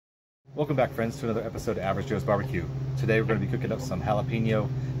Welcome back, friends, to another episode of Average Joe's Barbecue. Today we're going to be cooking up some jalapeno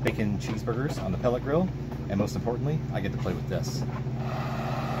bacon cheeseburgers on the pellet grill, and most importantly, I get to play with this.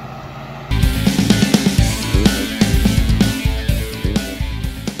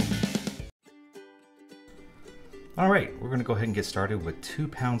 Alright, we're going to go ahead and get started with 2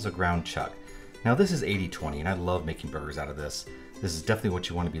 pounds of ground chuck. Now this is 80-20, and I love making burgers out of this. This is definitely what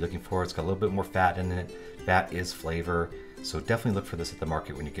you want to be looking for. It's got a little bit more fat in it. Fat is flavor, so definitely look for this at the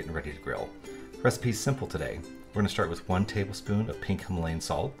market when you're getting ready to grill. The recipe's simple today. We're going to start with 1 tablespoon of pink Himalayan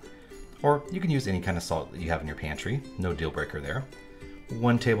salt, or you can use any kind of salt that you have in your pantry. No deal breaker there.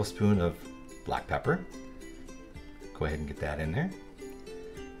 1 tablespoon of black pepper. Go ahead and get that in there.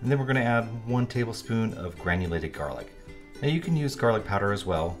 And then we're going to add 1 tablespoon of granulated garlic. Now you can use garlic powder as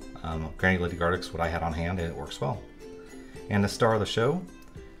well. Granulated garlic is what I had on hand and it works well. And the star of the show,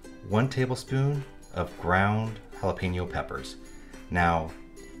 1 tablespoon of ground jalapeno peppers. Now,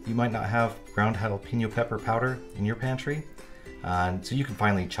 you might not have ground jalapeno pepper powder in your pantry, so you can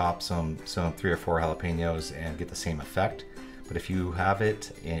finally chop some 3 or 4 jalapenos and get the same effect. But if you have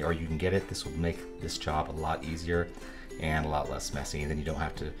it, or you can get it, this will make this job a lot easier and a lot less messy, and then you don't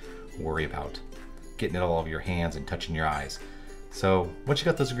have to worry about getting it all over your hands and touching your eyes. So once you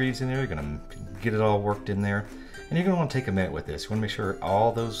got those ingredients in there, you're gonna get it all worked in there, and you're gonna want to take a minute with this. You want to make sure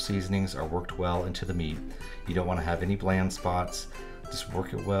all those seasonings are worked well into the meat. You don't want to have any bland spots. Just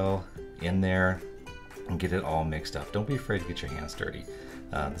work it well in there and get it all mixed up. Don't be afraid to get your hands dirty.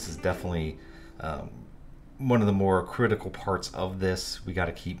 This is definitely one of the more critical parts of this. We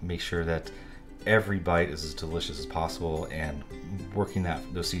got to make sure that every bite is as delicious as possible, and working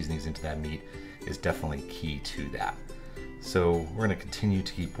those seasonings into that meat is definitely key to that. So we're going to continue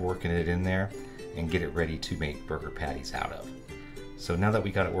to keep working it in there and get it ready to make burger patties out of. So now that we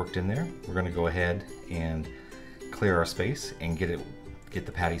got it worked in there, we're going to go ahead and clear our space and get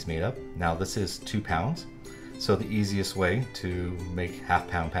the patties made up. Now this is 2 pounds, so the easiest way to make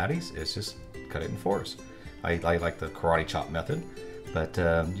half-pound patties is just cut it in 4s. I like the karate chop method, but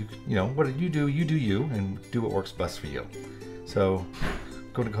you know what you do you, and do what works best for you. So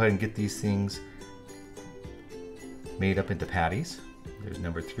I'm going to go ahead and get these things made up into patties. There's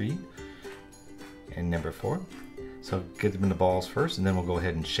number 3 and number 4. So get them in the balls first, and then we'll go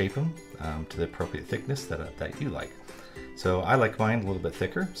ahead and shape them to the appropriate thickness that you like. So I like mine a little bit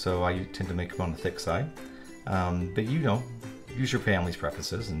thicker, so I tend to make them on the thick side. But you know, use your family's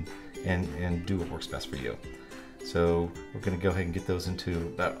preferences and do what works best for you. So we're going to go ahead and get those into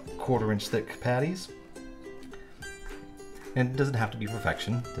about 1/4 inch thick patties. And it doesn't have to be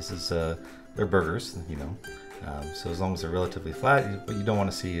perfection. This is they're burgers, you know. So as long as they're relatively flat, what you don't want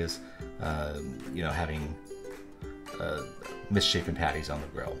to see is you know, having misshapen patties on the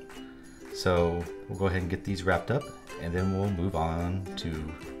grill. So we'll go ahead and get these wrapped up, and then we'll move on to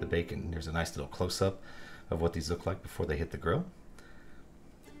the bacon. There's a nice little close-up of what these look like before they hit the grill.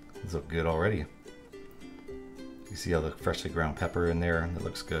 These look good already. You see all the freshly ground pepper in there, and it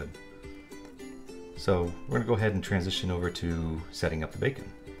looks good. So we're going to go ahead and transition over to setting up the bacon.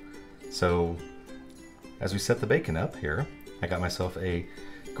 So as we set the bacon up here, I got myself a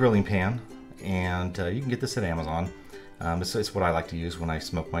grilling pan, and you can get this at Amazon. It's what I like to use when I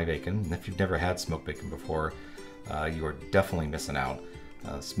smoke my bacon. And if you've never had smoked bacon before, you are definitely missing out.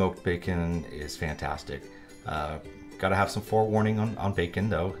 Smoked bacon is fantastic. Got to have some forewarning on bacon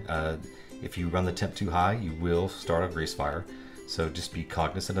though. If you run the temp too high, you will start a grease fire. So just be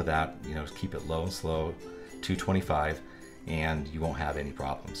cognizant of that. You know, keep it low and slow, 225, and you won't have any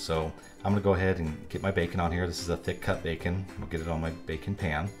problems. So I'm gonna go ahead and get my bacon on here. This is a thick cut bacon. We'll get it on my bacon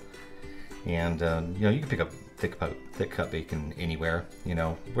pan. And you know, you can pick up thick cut bacon anywhere, you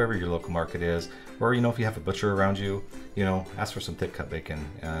know, wherever your local market is, or you know, if you have a butcher around you, you know, ask for some thick cut bacon.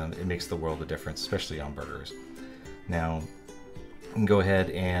 It makes the world of difference, especially on burgers. Now you can go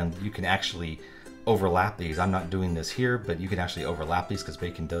ahead and you can actually overlap these. I'm not doing this here, but you can actually overlap these because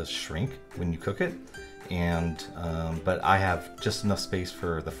bacon does shrink when you cook it. And but I have just enough space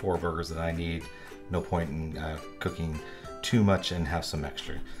for the 4 burgers that I need. No point in cooking too much and have some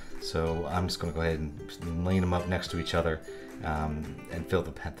extra. So I'm just going to go ahead and line them up next to each other and fill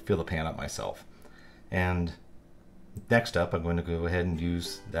the pan up myself. And next up, I'm going to go ahead and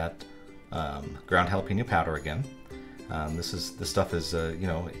use that ground jalapeno powder again. This stuff is you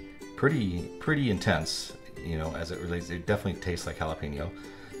know, pretty intense, you know, as it relates. It definitely tastes like jalapeno.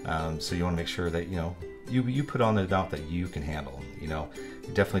 So you want to make sure that, you know, you put on the amount that you can handle. You know,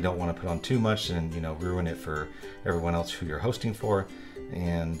 you definitely don't want to put on too much and, you know, ruin it for everyone else who you're hosting for.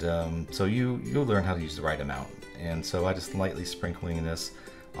 And so you'll learn how to use the right amount. And so I just lightly sprinkling this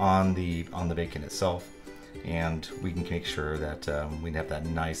on the bacon itself, and we can make sure that we have that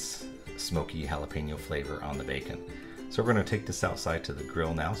nice smoky jalapeno flavor on the bacon. So we're going to take this outside to the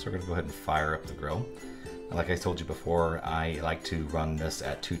grill now. So we're going to go ahead and fire up the grill. And like I told you before, I like to run this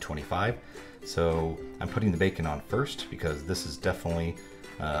at 225. So I'm putting the bacon on first because this is definitely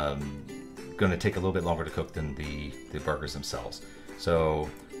going to take a little bit longer to cook than the burgers themselves. So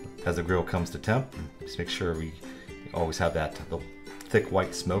as the grill comes to temp, just make sure we always have that thick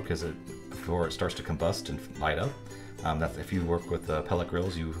white smoke before it starts to combust and light up. That's, if you work with pellet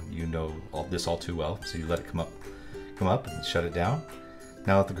grills, you know this all too well. So you let it come up and shut it down.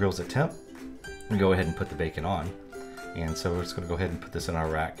 Now that the grill's at temp, we go ahead and put the bacon on. And so we're just going to go ahead and put this in our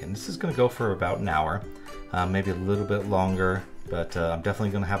rack. And this is going to go for about an hour, maybe a little bit longer, but I'm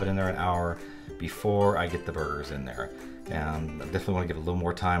definitely going to have it in there an hour before I get the burgers in there. And I definitely want to give it a little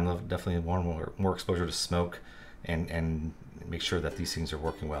more time, definitely want more exposure to smoke, and make sure that these things are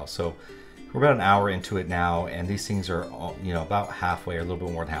working well. So we're about an hour into it now, and these things are all, about halfway or a little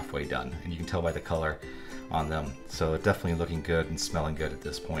bit more than halfway done. And you can tell by the color on them. So they're definitely looking good and smelling good at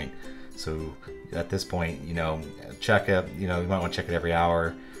this point. So at this point, check it. You might want to check it every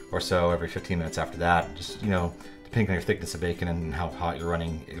hour or so, every 15 minutes after that. Just, depending on your thickness of bacon and how hot you're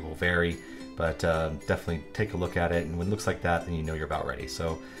running, it will vary. But definitely take a look at it, and when it looks like that, then you know you're about ready.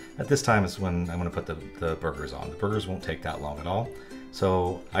 So at this time is when I'm going to put the burgers on. The burgers won't take that long at all.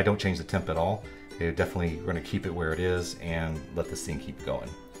 So I don't change the temp at all. They're definitely going to keep it where it is and let this thing keep going.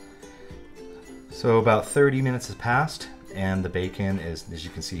 So about 30 minutes has passed, and the bacon is, as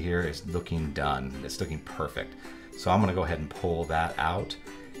you can see here, is looking done. It's looking perfect. So I'm going to go ahead and pull that out,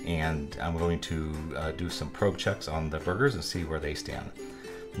 and I'm going to do some probe checks on the burgers and see where they stand.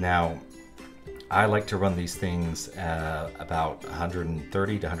 Now, I like to run these things about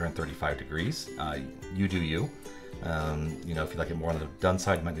 130 to 135 degrees. You do you. If you like it more on the done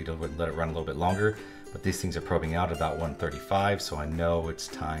side, you might need to let it run a little bit longer. But these things are probing out about 135, so I know it's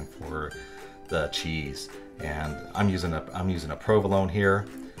time for the cheese. And I'm using a provolone here,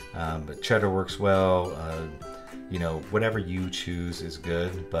 but cheddar works well. Whatever you choose is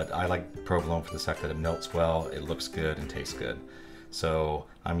good, but I like provolone for the fact that it melts well, it looks good, and tastes good. So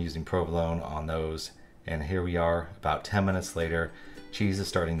I'm using provolone on those, and here we are about 10 minutes later. Cheese is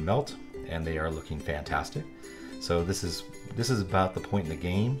starting to melt, and they are looking fantastic. So this is about the point in the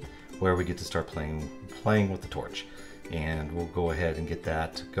game where we get to start playing with the torch, and we'll go ahead and get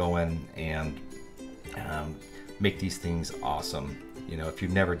that going and make these things awesome. If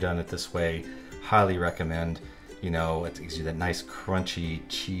you've never done it this way, highly recommend. It gives you that nice crunchy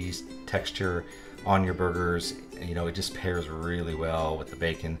cheese texture on your burgers. It just pairs really well with the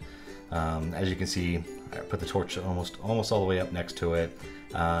bacon. As you can see, I put the torch almost all the way up next to it,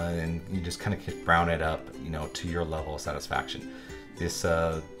 and you just kind of brown it up, to your level of satisfaction. This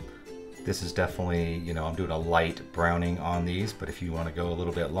is definitely, I'm doing a light browning on these, but if you want to go a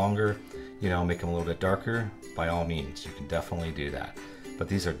little bit longer, make them a little bit darker, by all means, you can definitely do that. But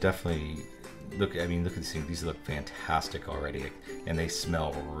these are definitely, look at these things. These look fantastic already, and they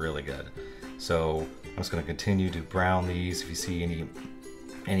smell really good. So I'm just going to continue to brown these. If you see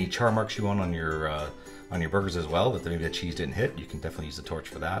any char marks you want on your burgers as well, that maybe the cheese didn't hit, you can definitely use the torch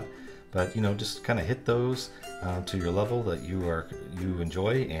for that. But just kind of hit those to your level that you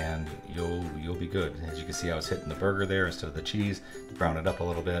enjoy, and you'll be good. As you can see, I was hitting the burger there instead of the cheese to brown it up a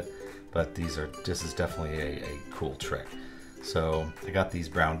little bit. But this is definitely a cool trick. So I got these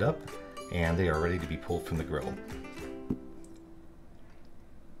browned up, and they are ready to be pulled from the grill.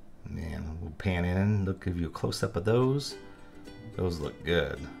 And we'll pan in, give you a close-up of those. Those look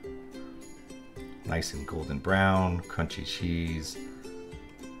good. Nice and golden brown, crunchy cheese.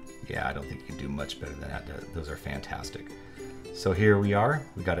 Yeah, I don't think you can do much better than that. Those are fantastic. So here we are.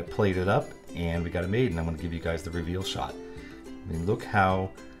 We got it plated up, and we got it made, and I'm going to give you guys the reveal shot. Look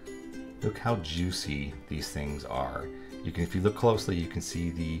how juicy these things are. If you look closely, you can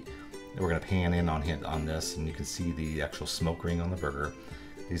see we're going to pan in on this, and you can see the actual smoke ring on the burger.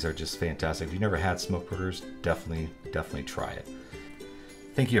 These are just fantastic. If you've never had smoked burgers, definitely try it.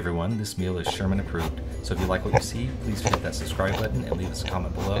 Thank you, everyone. This meal is Sherman approved. So if you like what you see, please hit that subscribe button and leave us a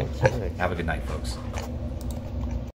comment below. Have a good night, folks.